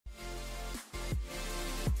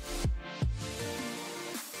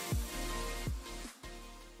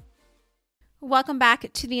Welcome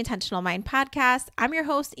back to the Intentional Mind Podcast. I'm your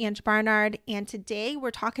host, Ange Barnard, and today we're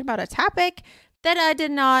talking about a topic that I did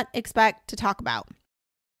not expect to talk about.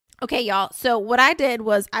 Okay, y'all. So what I did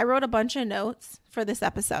was I wrote a bunch of notes for this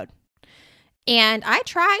episode, and I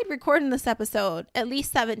tried recording this episode at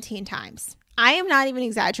least 17 times. I am not even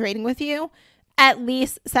exaggerating with you, at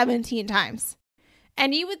least 17 times.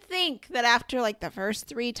 And you would think that after like the first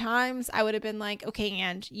 3 times, I would have been like, okay,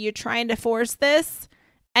 Ange, you're trying to force this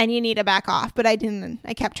and you need to back off. But I didn't.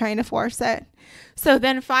 I kept trying to force it. So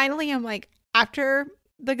then finally, I'm like, after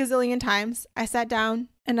the gazillion times, I sat down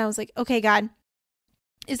and I was like, okay, God,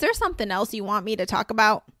 is there something else you want me to talk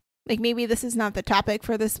about? Like maybe this is not the topic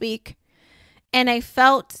for this week. And I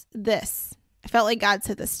felt this. I felt like God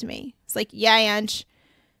said this to me. It's like, yeah, Ange,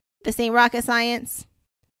 this ain't rocket science.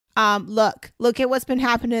 Look at what's been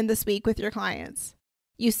happening this week with your clients.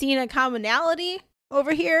 You seen a commonality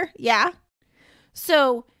over here? Yeah.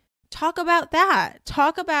 So talk about that.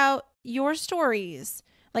 Talk about your stories.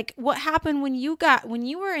 Like what happened when you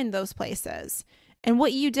were in those places and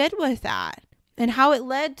what you did with that and how it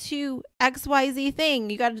led to XYZ thing.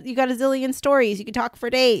 You got a zillion stories. You could talk for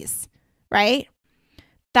days, right?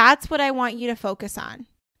 That's what I want you to focus on.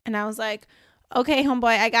 And I was like, okay,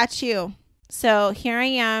 homeboy, I got you. So here I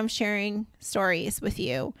am sharing stories with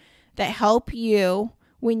you that help you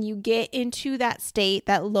when you get into that state,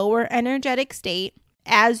 that lower energetic state,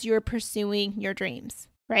 as you're pursuing your dreams,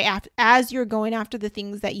 right? As you're going after the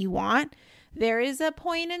things that you want, there is a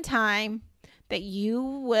point in time that you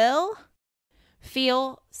will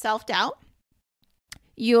feel self-doubt.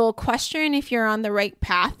 You'll question if you're on the right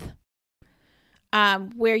path,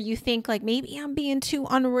 where you think like, maybe I'm being too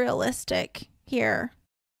unrealistic here.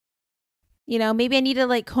 You know, maybe I need to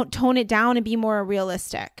like tone it down and be more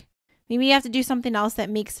realistic. Maybe you have to do something else that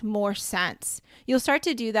makes more sense. You'll start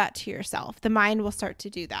to do that to yourself. The mind will start to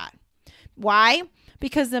do that. Why?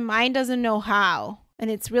 Because the mind doesn't know how,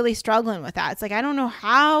 and it's really struggling with that. It's like, I don't know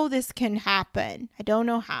how this can happen. I don't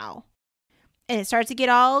know how. And it starts to get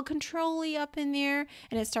all control-y up in there,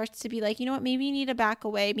 and it starts to be like, you know what? Maybe you need to back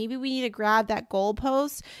away. Maybe we need to grab that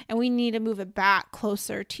goalpost, and we need to move it back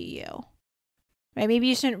closer to you. Right? Maybe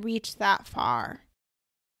you shouldn't reach that far.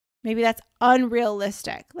 Maybe that's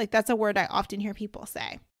unrealistic. Like that's a word I often hear people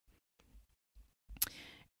say.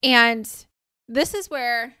 And this is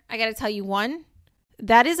where I got to tell you, one,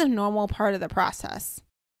 that is a normal part of the process.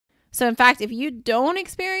 So in fact, if you don't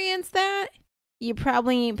experience that, you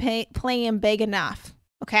probably ain't playing big enough.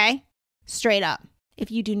 Okay? Straight up.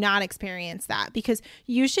 If you do not experience that, because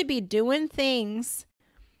you should be doing things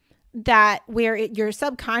that where your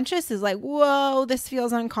subconscious is like, whoa, this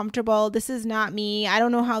feels uncomfortable. This is not me. I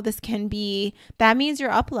don't know how this can be. That means you're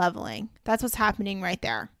up leveling. That's what's happening right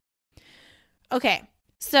there. Okay.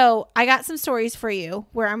 So I got some stories for you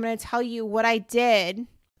where I'm going to tell you what I did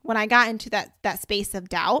when I got into that space of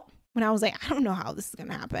doubt, when I was like, I don't know how this is going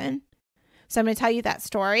to happen. So I'm going to tell you that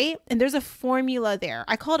story. And there's a formula there.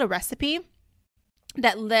 I call it a recipe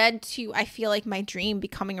that led to, I feel like, my dream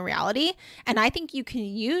becoming a reality. And I think you can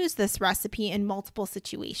use this recipe in multiple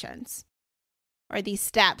situations, or these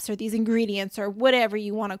steps or these ingredients or whatever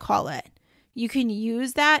you want to call it. You can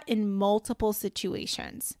use that in multiple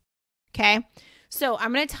situations. Okay. So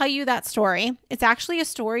I'm going to tell you that story. It's actually a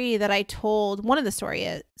story that I told, one of the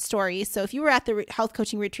stories. So if you were at the health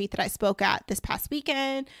coaching retreat that I spoke at this past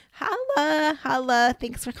weekend, holla.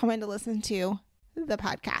 Thanks for coming to listen to the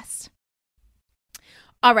podcast.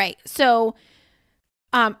 All right, so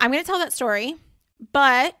I'm going to tell that story,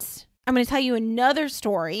 but I'm going to tell you another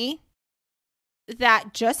story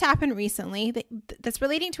that just happened recently that's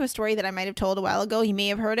relating to a story that I might have told a while ago. You may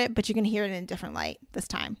have heard it, but you're going to hear it in a different light this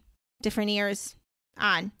time. Different ears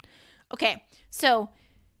on. Okay, so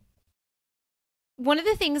one of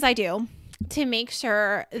the things I do to make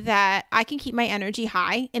sure that I can keep my energy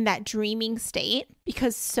high in that dreaming state,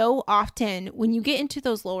 because so often when you get into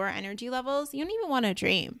those lower energy levels, you don't even want to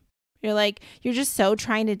dream. You're just so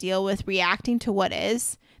trying to deal with reacting to what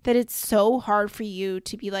is, that it's so hard for you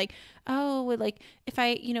to be like, oh, like if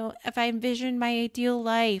I envision my ideal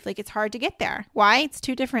life, like it's hard to get there. Why? It's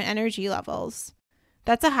 2 different energy levels.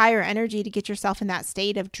 That's a higher energy to get yourself in that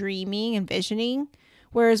state of dreaming and visioning.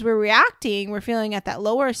 Whereas we're reacting, we're feeling at that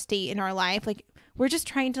lower state in our life. Like we're just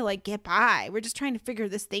trying to like get by. We're just trying to figure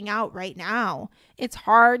this thing out right now. It's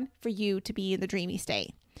hard for you to be in the dreamy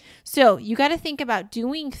state. So you got to think about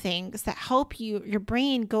doing things that help your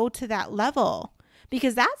brain go to that level,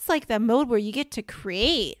 because that's like the mode where you get to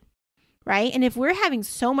create, right? And if we're having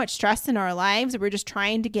so much stress in our lives, we're just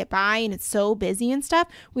trying to get by and it's so busy and stuff,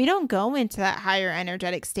 we don't go into that higher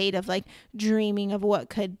energetic state of like dreaming of what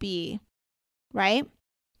could be, right?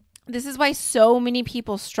 This is why so many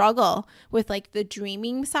people struggle with like the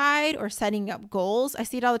dreaming side or setting up goals. I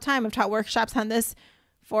see it all the time. I've taught workshops on this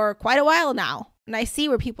for quite a while now. And I see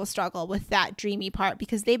where people struggle with that dreamy part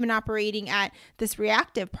because they've been operating at this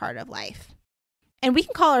reactive part of life. And we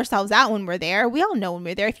can call ourselves out when we're there. We all know when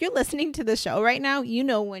we're there. If you're listening to the show right now, you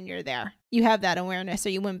know when you're there. You have that awareness or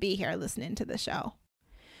you wouldn't be here listening to the show.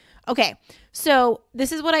 Okay, so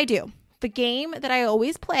this is what I do. The game that I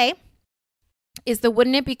always play is the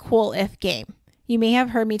wouldn't it be cool if game. You may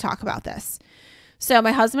have heard me talk about this. So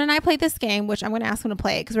my husband and I played this game, which I'm going to ask him to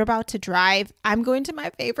play because we're about to drive. I'm going to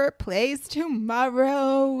my favorite place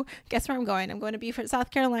tomorrow. Guess where I'm going? I'm going to Beaufort,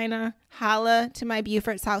 South Carolina. Holla to my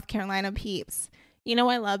Beaufort, South Carolina peeps. You know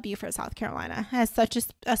I love Beaufort, South Carolina. It has such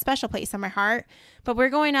a special place in my heart. But we're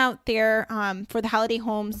going out there for the Holiday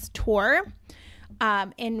Homes tour.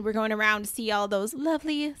 And we're going around to see all those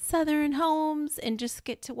lovely southern homes and just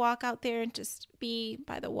get to walk out there and just be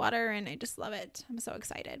by the water. And I just love it. I'm so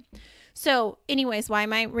excited. So anyways, why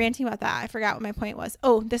am I ranting about that? I forgot what my point was.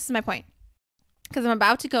 Oh, this is my point. Because I'm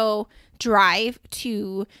about to go drive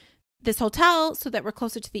to this hotel so that we're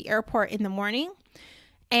closer to the airport in the morning.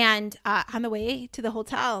 And on the way to the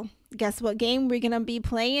hotel, guess what game we're going to be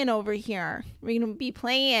playing over here? We're going to be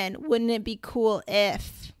playing Wouldn't It Be Cool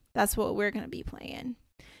If? That's what we're going to be playing.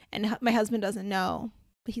 And my husband doesn't know,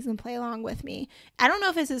 but he's going to play along with me. I don't know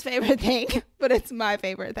if it's his favorite thing, but it's my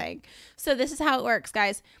favorite thing. So this is how it works,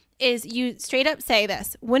 guys, is you straight up say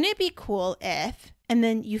this. Wouldn't it be cool if, and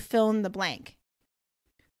then you fill in the blank.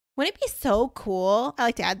 Wouldn't it be so cool? I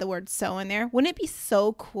like to add the word so in there. Wouldn't it be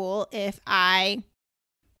so cool if I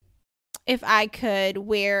could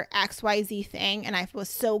wear XYZ thing and I was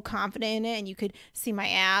so confident in it and you could see my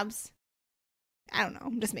abs? I don't know.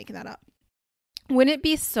 I'm just making that up. Wouldn't it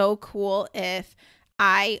be so cool if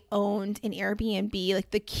I owned an Airbnb,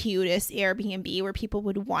 like the cutest Airbnb where people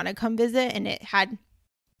would want to come visit, and it had,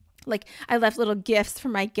 like, I left little gifts for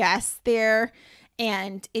my guests there,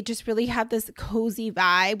 and it just really had this cozy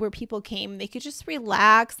vibe where people came, they could just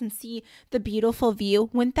relax and see the beautiful view.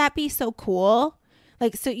 Wouldn't that be so cool?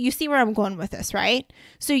 Like, so you see where I'm going with this, right?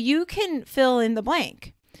 So you can fill in the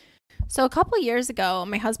blank. So a couple years ago,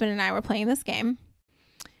 my husband and I were playing this game,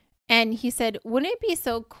 and he said, wouldn't it be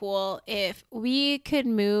so cool if we could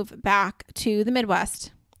move back to the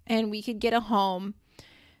Midwest and we could get a home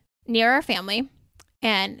near our family?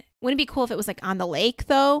 And wouldn't it be cool if it was like on the lake,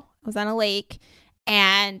 though? It was on a lake.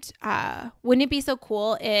 And wouldn't it be so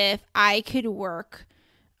cool if I could work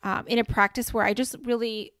in a practice where I just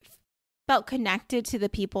really felt connected to the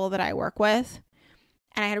people that I work with,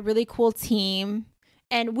 and I had a really cool team?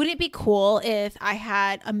 And wouldn't it be cool if I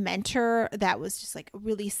had a mentor that was just like a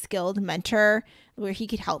really skilled mentor where he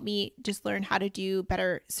could help me just learn how to do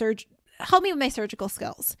better help me with my surgical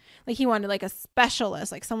skills. Like he wanted like a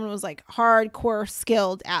specialist, like someone was like hardcore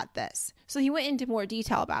skilled at this. So he went into more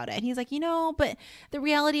detail about it. And he's like, but the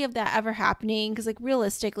reality of that ever happening, because like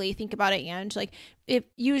realistically, think about it, Ange, like if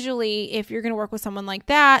you're going to work with someone like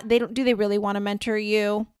that, do they really want to mentor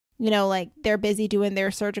you? Like they're busy doing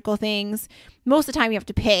their surgical things. Most of the time you have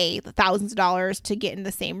to pay thousands of dollars to get in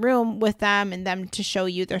the same room with them and them to show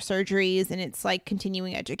you their surgeries. And it's like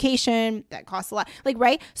continuing education that costs a lot. Like,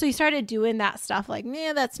 right. So he started doing that stuff like,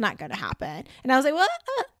 that's not going to happen. And I was like, well,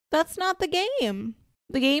 that's not the game.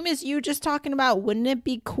 The game is you just talking about, wouldn't it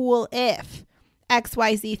be cool if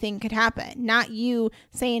XYZ thing could happen? Not you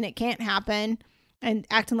saying it can't happen and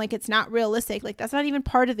acting like it's not realistic. Like that's not even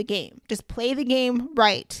part of the game. Just play the game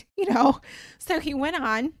right, So he went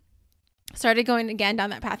on, started going again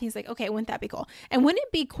down that path. He's like, okay, wouldn't that be cool? And wouldn't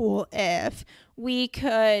it be cool if we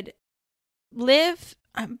could live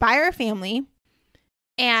by our family,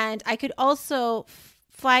 and I could also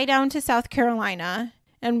fly down to South Carolina,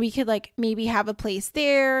 and we could like maybe have a place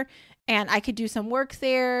there, and I could do some work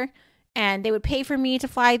there, and they would pay for me to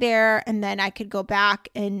fly there, and then I could go back,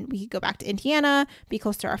 and we could go back to Indiana, be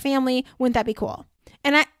close to our family. Wouldn't that be cool?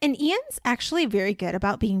 And Ian's actually very good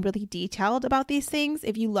about being really detailed about these things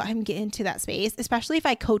if you let him get into that space, especially if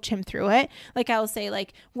I coach him through it. Like I'll say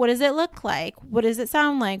like, what does it look like? What does it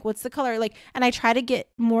sound like? What's the color? Like, and I try to get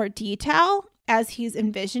more detail as he's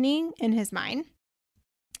envisioning in his mind.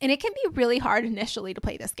 And it can be really hard initially to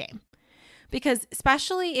play this game. Because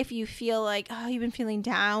especially if you feel like, oh, you've been feeling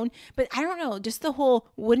down, but I don't know, just the whole,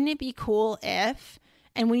 wouldn't it be cool if,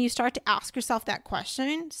 and when you start to ask yourself that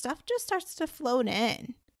question, stuff just starts to float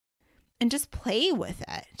in, and just play with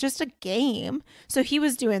it. Just a game. So he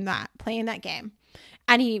was doing that, playing that game,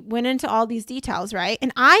 and he went into all these details, right?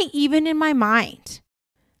 And I even in my mind,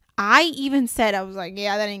 I even said, I was like,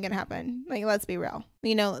 yeah, that ain't gonna happen. Like, let's be real.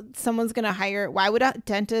 Someone's gonna hire, why would a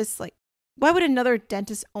dentist like why would another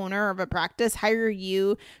dentist owner of a practice hire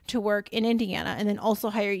you to work in Indiana and then also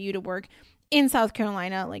hire you to work in South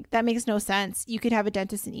Carolina? Like, that makes no sense. You could have a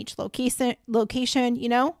dentist in each location, you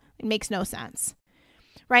know? It makes no sense.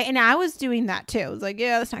 Right? And I was doing that too. I was like,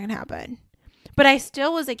 yeah, that's not going to happen. But I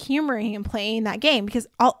still was like humoring and playing that game because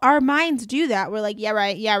our minds do that. We're like, yeah,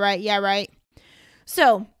 right, yeah, right, yeah, right.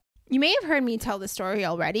 So you may have heard me tell the story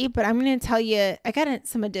already, but I'm going to tell you, I got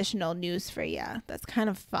some additional news for you that's kind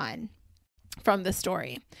of fun from the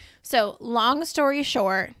story. So long story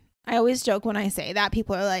short, I always joke when I say that.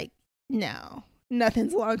 People are like, no,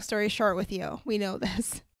 nothing's long story short with you. We know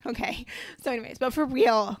this. Okay. So anyways, but for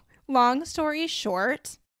real, long story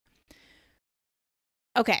short.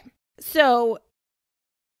 Okay. So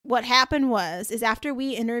what happened is after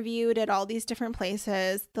we interviewed at all these different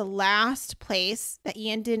places, the last place that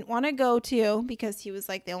Ian didn't want to go to because he was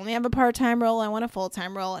like, they only have a part-time role. I want a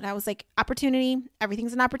full-time role. And I was like, opportunity,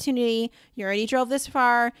 everything's an opportunity. You already drove this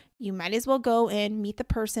far. You might as well go in, meet the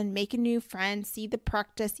person, make a new friend, see the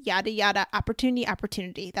practice, yada, yada,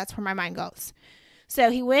 opportunity. That's where my mind goes. So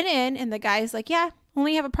he went in and the guy's like, yeah,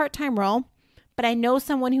 only have a part-time role, but I know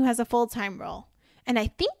someone who has a full-time role. And I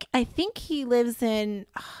think he lives in,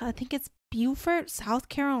 I think it's Beaufort, South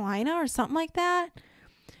Carolina or something like that.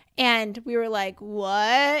 And we were like,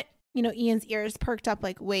 what? You know, Ian's ears perked up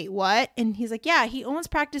like, wait, what? And he's like, yeah, he owns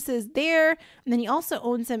practices there. And then he also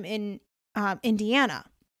owns them in Indiana.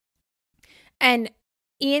 And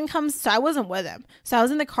Ian comes, so I wasn't with him. So I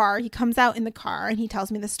was in the car. He comes out in the car and he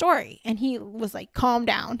tells me the story. And he was like, calm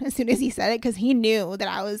down as soon as he said it because he knew that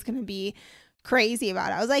I was going to be crazy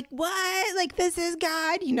about it. I was like, what? Like, this is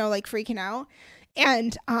God, you know, like freaking out.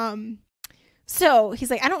 And so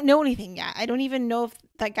he's like, I don't know anything yet. I don't even know if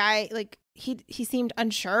that guy, like, he seemed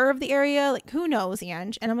unsure of the area. Like, who knows,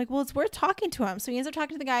 Ange? And I'm like, well, it's worth talking to him. So he ends up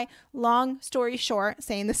talking to the guy. Long story short,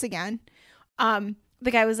 saying this again.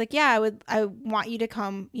 The guy was like, yeah, I want you to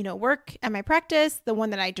come, you know, work at my practice. The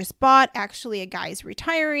one that I just bought, actually a guy's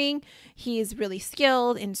retiring. He's really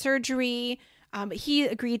skilled in surgery. But he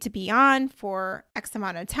agreed to be on for X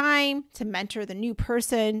amount of time to mentor the new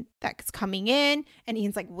person that's coming in. And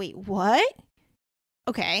Ian's like, wait, what?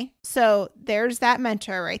 Okay, so there's that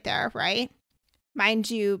mentor right there, right? Mind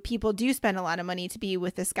you, people do spend a lot of money to be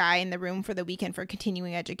with this guy in the room for the weekend for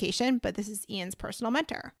continuing education, but this is Ian's personal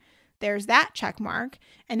mentor. There's that check mark.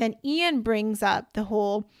 And then Ian brings up the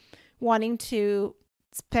whole wanting to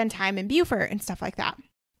spend time in Beaufort and stuff like that.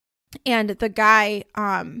 And the guy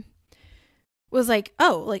was like,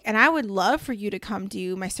 oh, like, and I would love for you to come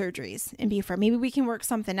do my surgeries in Beaufort. Maybe we can work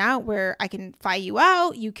something out where I can fly you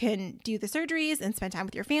out. You can do the surgeries and spend time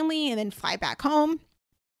with your family and then fly back home.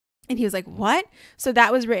 And he was like, what? So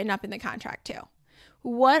that was written up in the contract too.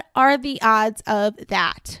 What are the odds of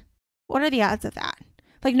that? What are the odds of that?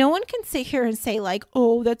 Like, no one can sit here and say like,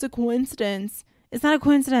 oh, that's a coincidence. It's not a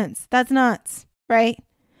coincidence. That's nuts, right?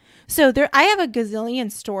 So I have a gazillion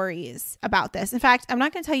stories about this. In fact, I'm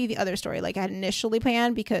not going to tell you the other story like I had initially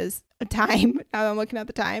planned because of time. Now I'm looking at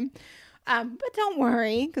the time. But don't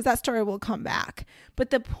worry, because that story will come back. But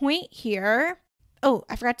the point here, oh,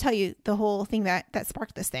 I forgot to tell you the whole thing that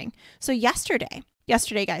sparked this thing. So yesterday,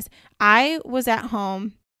 guys, I was at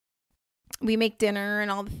home. We make dinner and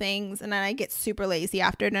all the things, and then I get super lazy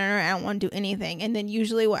after dinner. I don't want to do anything. And then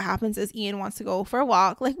usually what happens is Ian wants to go for a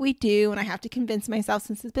walk like we do, and I have to convince myself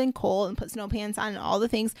since it's been cold and put snow pants on and all the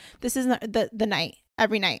things. This is not the night,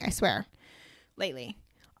 every night, I swear, lately.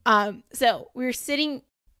 So we were sitting,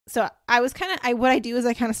 so I was what I do is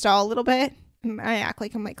I kind of stall a little bit. I act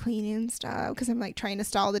like I'm like cleaning and stuff because I'm like trying to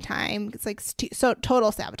stall the time. It's like so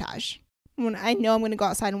total sabotage when I know I'm going to go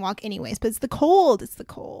outside and walk anyways, but it's the cold.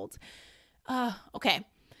 Okay.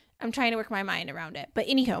 I'm trying to work my mind around it. But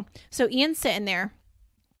anyhow, so Ian's sitting there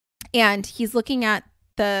and he's looking at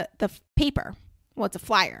the paper. Well, it's a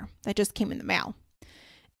flyer that just came in the mail.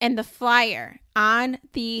 And on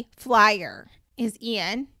the flyer is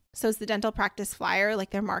Ian. So it's the dental practice flyer, like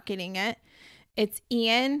they're marketing it. It's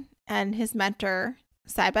Ian and his mentor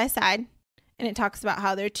side by side. And it talks about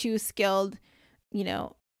how they're two skilled, you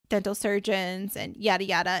know, dental surgeons and yada,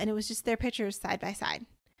 yada. And it was just their pictures side by side.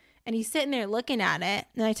 And he's sitting there looking at it.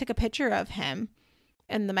 And I took a picture of him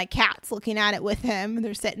and my cat's looking at it with him. And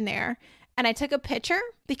they're sitting there. And I took a picture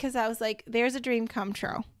because I was like, there's a dream come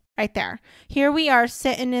true right there. Here we are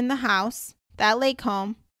sitting in the house, that lake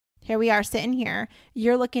home. Here we are sitting here.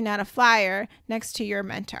 You're looking at a flyer next to your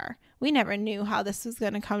mentor. We never knew how this was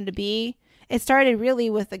going to come to be. It started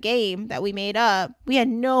really with a game that we made up. We had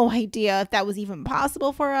no idea if that was even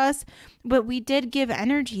possible for us, but we did give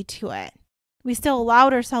energy to it. We still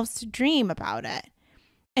allowed ourselves to dream about it.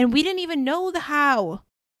 And we didn't even know the how.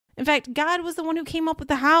 In fact, God was the one who came up with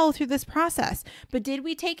the how through this process. But did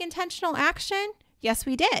we take intentional action? Yes,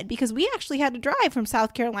 we did, because we actually had to drive from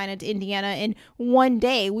South Carolina to Indiana in one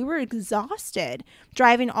day. We were exhausted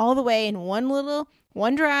driving all the way in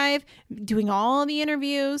one drive, doing all the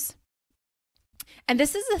interviews. And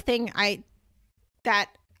this is the thing that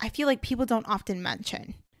I feel like people don't often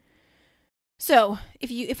mention. So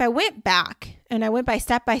if I went back and I went by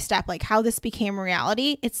step, like how this became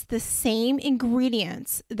reality, it's the same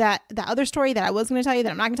ingredients that the other story that I was going to tell you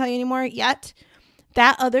that I'm not going to tell you anymore yet.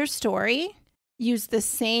 That other story used the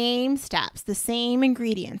same steps, the same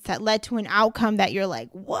ingredients that led to an outcome that you're like,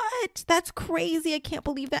 what? That's crazy. I can't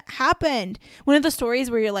believe that happened. One of the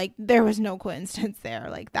stories where you're like, there was no coincidence there.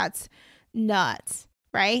 Like, that's nuts,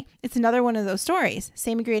 right? It's another one of those stories.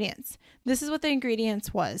 Same ingredients. This is what the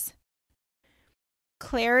ingredients was.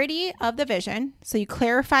 Clarity of the vision. So you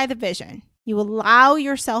clarify the vision. You allow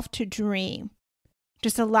yourself to dream.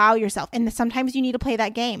 Just allow yourself. And sometimes you need to play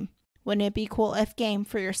that game. Wouldn't it be cool if game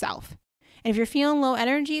for yourself? And if you're feeling low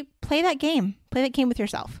energy, play that game. Play that game with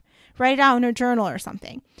yourself. Write it out in a journal or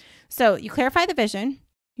something. So you clarify the vision.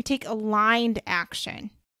 You take aligned action.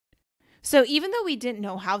 So even though we didn't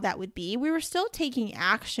know how that would be, we were still taking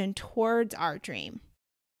action towards our dream.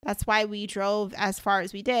 That's why we drove as far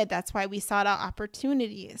as we did. That's why we sought out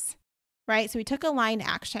opportunities, right? So we took aligned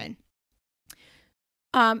action.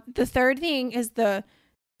 The third thing is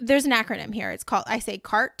there's an acronym here. It's called, I say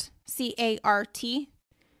CART, C-A-R-T.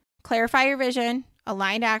 Clarify your vision,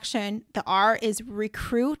 aligned action. The R is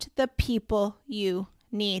recruit the people you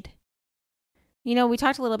need. You know, we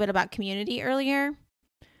talked a little bit about community earlier.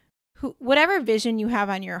 Whatever vision you have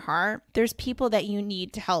on your heart, there's people that you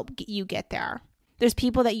need to help you get there. There's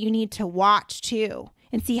people that you need to watch too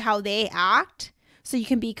and see how they act so you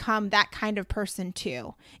can become that kind of person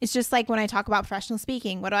too. It's just like when I talk about professional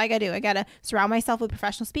speaking, what do? I got to surround myself with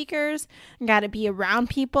professional speakers. I got to be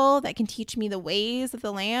around people that can teach me the ways of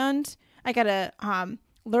the land. I got to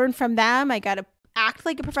learn from them. I got to act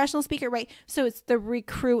like a professional speaker, right? So it's the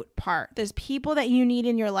recruit part. There's people that you need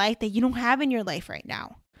in your life that you don't have in your life right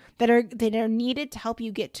now that are needed to help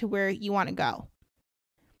you get to where you want to go.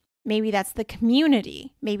 Maybe that's the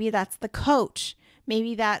community. Maybe that's the coach.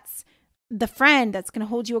 Maybe that's the friend that's going to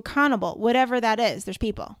hold you accountable. Whatever that is, there's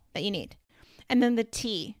people that you need. And then the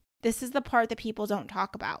T. This is the part that people don't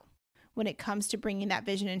talk about when it comes to bringing that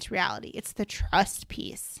vision into reality. It's the trust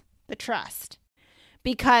piece. The trust.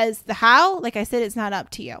 Because the how, like I said, it's not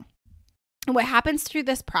up to you. And what happens through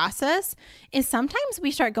this process is sometimes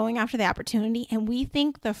we start going after the opportunity and we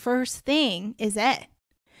think the first thing is it.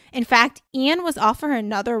 In fact, Ian was offered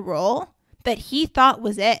another role that he thought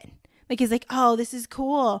was it. Like, he's like, oh, this is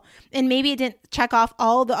cool. And maybe it didn't check off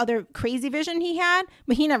all the other crazy vision he had,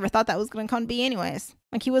 but he never thought that was going to come to be anyways.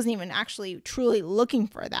 Like, he wasn't even actually truly looking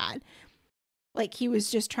for that. Like, he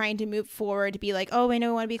was just trying to move forward to be like, oh, I know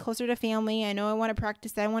I want to be closer to family. I know I want to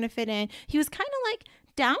practice. I want to fit in. He was kind of like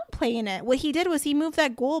downplaying it. What he did was he moved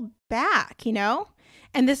that goal back, you know?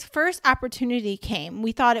 And this first opportunity came.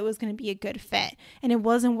 We thought it was going to be a good fit, and it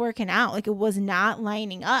wasn't working out. Like, it was not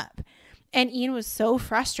lining up. And Ian was so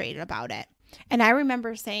frustrated about it. And I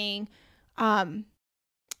remember saying,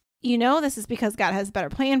 you know, this is because God has a better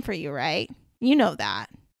plan for you, right? You know that.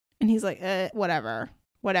 And he's like, whatever.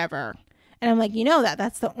 And I'm like, you know that.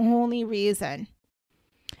 That's the only reason.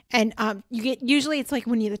 And usually it's like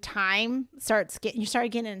when the time starts you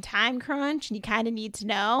start getting in a time crunch and you kind of need to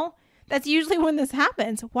know. That's usually when this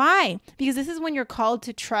happens. Why? Because this is when you're called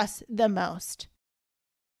to trust the most.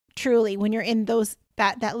 Truly, when you're in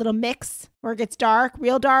that little mix where it gets dark,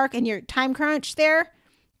 real dark, and your time crunch there,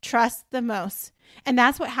 trust the most. And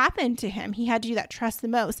that's what happened to him. He had to do that, trust the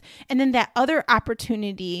most. And then that other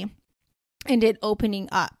opportunity ended opening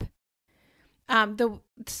up.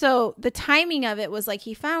 So the timing of it was like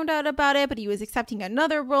he found out about it, but he was accepting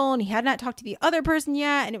another role and he had not talked to the other person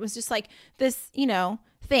yet. And it was just like this,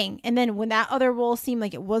 thing. And then when that other role seemed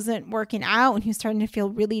like it wasn't working out and he was starting to feel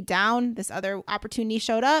really down, this other opportunity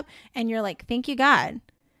showed up and you're like, thank you, God,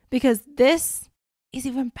 because this is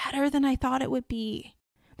even better than I thought it would be.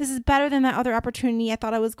 This is better than that other opportunity I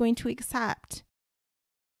thought I was going to accept,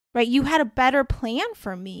 right? You had a better plan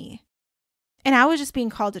for me. And I was just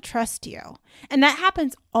being called to trust you. And that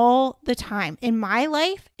happens all the time in my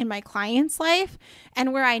life, in my client's life,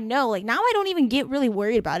 and where I know, like, now I don't even get really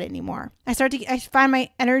worried about it anymore. I find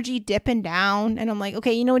my energy dipping down and I'm like,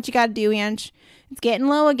 okay, you know what you got to do, Ange? It's getting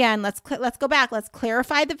low again. Let's go back. Let's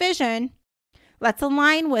clarify the vision. Let's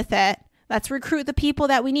align with it. Let's recruit the people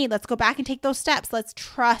that we need. Let's go back and take those steps. Let's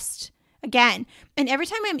trust again. And every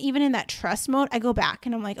time I'm even in that trust mode, I go back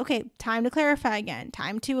and I'm like, okay, time to clarify again,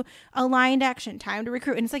 time to aligned action, time to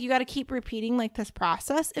recruit. And it's like you got to keep repeating like this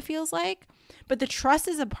process, it feels like. But the trust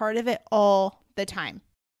is a part of it all the time.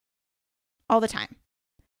 All the time.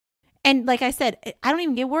 And like I said, I don't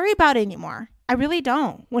even get worried about it anymore. I really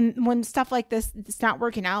don't. When stuff like this, it's not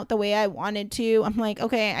working out the way I wanted to, I'm like,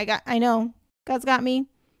 okay, I know God's got me.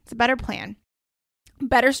 It's a better plan,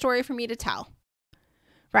 better story for me to tell.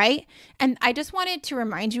 Right? And I just wanted to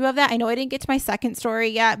remind you of that. I know I didn't get to my second story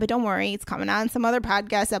yet, but don't worry. It's coming on some other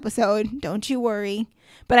podcast episode. Don't you worry.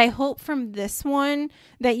 But I hope from this one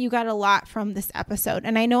that you got a lot from this episode.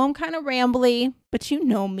 And I know I'm kind of rambly, but you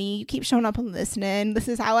know me. You keep showing up and listening. This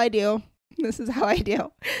is how I do.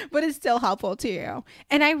 But it's still helpful to you.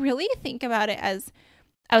 And I really think about it as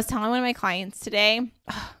I was telling one of my clients today,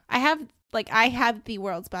 I have the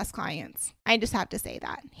world's best clients. I just have to say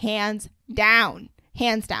that. Hands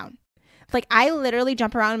down. Like I literally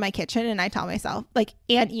jump around in my kitchen and I tell myself, like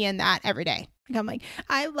Aunt Ian, that every day. Like I'm like,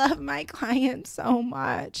 I love my clients so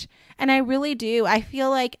much. And I really do. I feel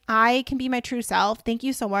like I can be my true self. Thank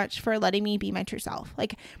you so much for letting me be my true self.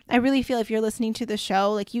 Like I really feel if you're listening to the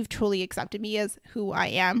show, like you've truly accepted me as who I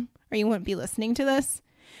am, or you wouldn't be listening to this.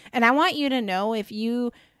 And I want you to know if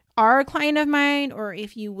you are a client of mine, or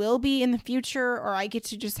if you will be in the future, or I get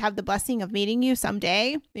to just have the blessing of meeting you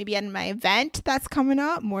someday, maybe at my event that's coming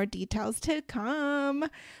up, more details to come.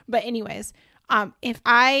 But anyways, if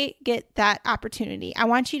I get that opportunity, I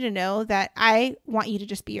want you to know that I want you to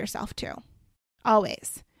just be yourself too,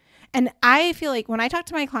 always. And I feel like when I talk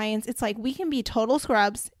to my clients, it's like we can be total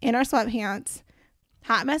scrubs in our sweatpants,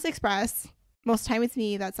 hot mess express. Most time it's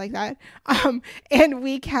me that's like that. And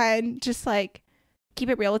we can just like keep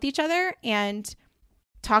it real with each other and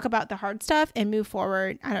talk about the hard stuff and move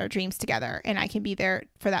forward on our dreams together. And I can be there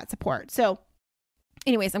for that support. So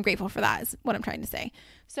anyways, I'm grateful for that is what I'm trying to say.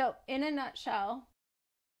 So in a nutshell,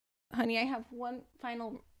 honey, I have one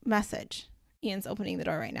final message. Ian's opening the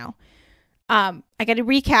door right now. I got to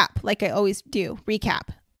recap like I always do.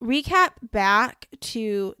 Recap back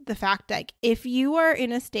to the fact that if you are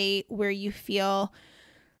in a state where you feel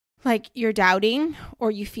like you're doubting,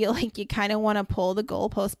 or you feel like you kind of want to pull the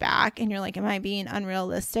goalpost back and you're like, am I being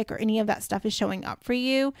unrealistic, or any of that stuff is showing up for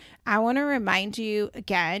you, I want to remind you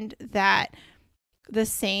again that the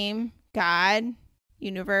same God,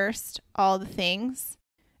 universe, all the things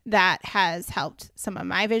that has helped some of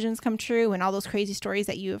my visions come true and all those crazy stories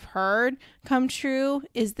that you have heard come true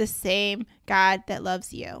is the same God that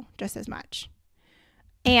loves you just as much.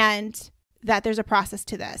 And that there's a process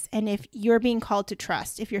to this. And if you're being called to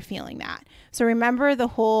trust, if you're feeling that. So remember the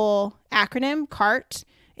whole acronym CART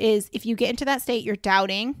is if you get into that state, you're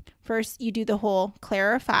doubting. First, you do the whole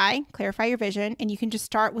clarify your vision. And you can just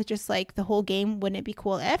start with just like the whole game, wouldn't it be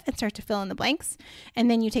cool if, and start to fill in the blanks. And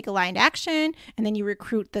then you take aligned action, and then you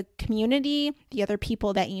recruit the community, the other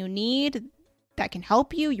people that you need that can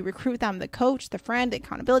help you. You recruit them, the coach, the friend, the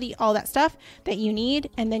accountability, all that stuff that you need.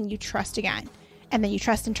 And then you trust again. And then you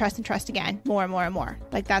trust and trust and trust again, more and more and more.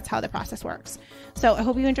 Like that's how the process works. So I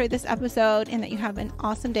hope you enjoyed this episode and that you have an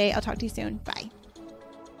awesome day. I'll talk to you soon. Bye.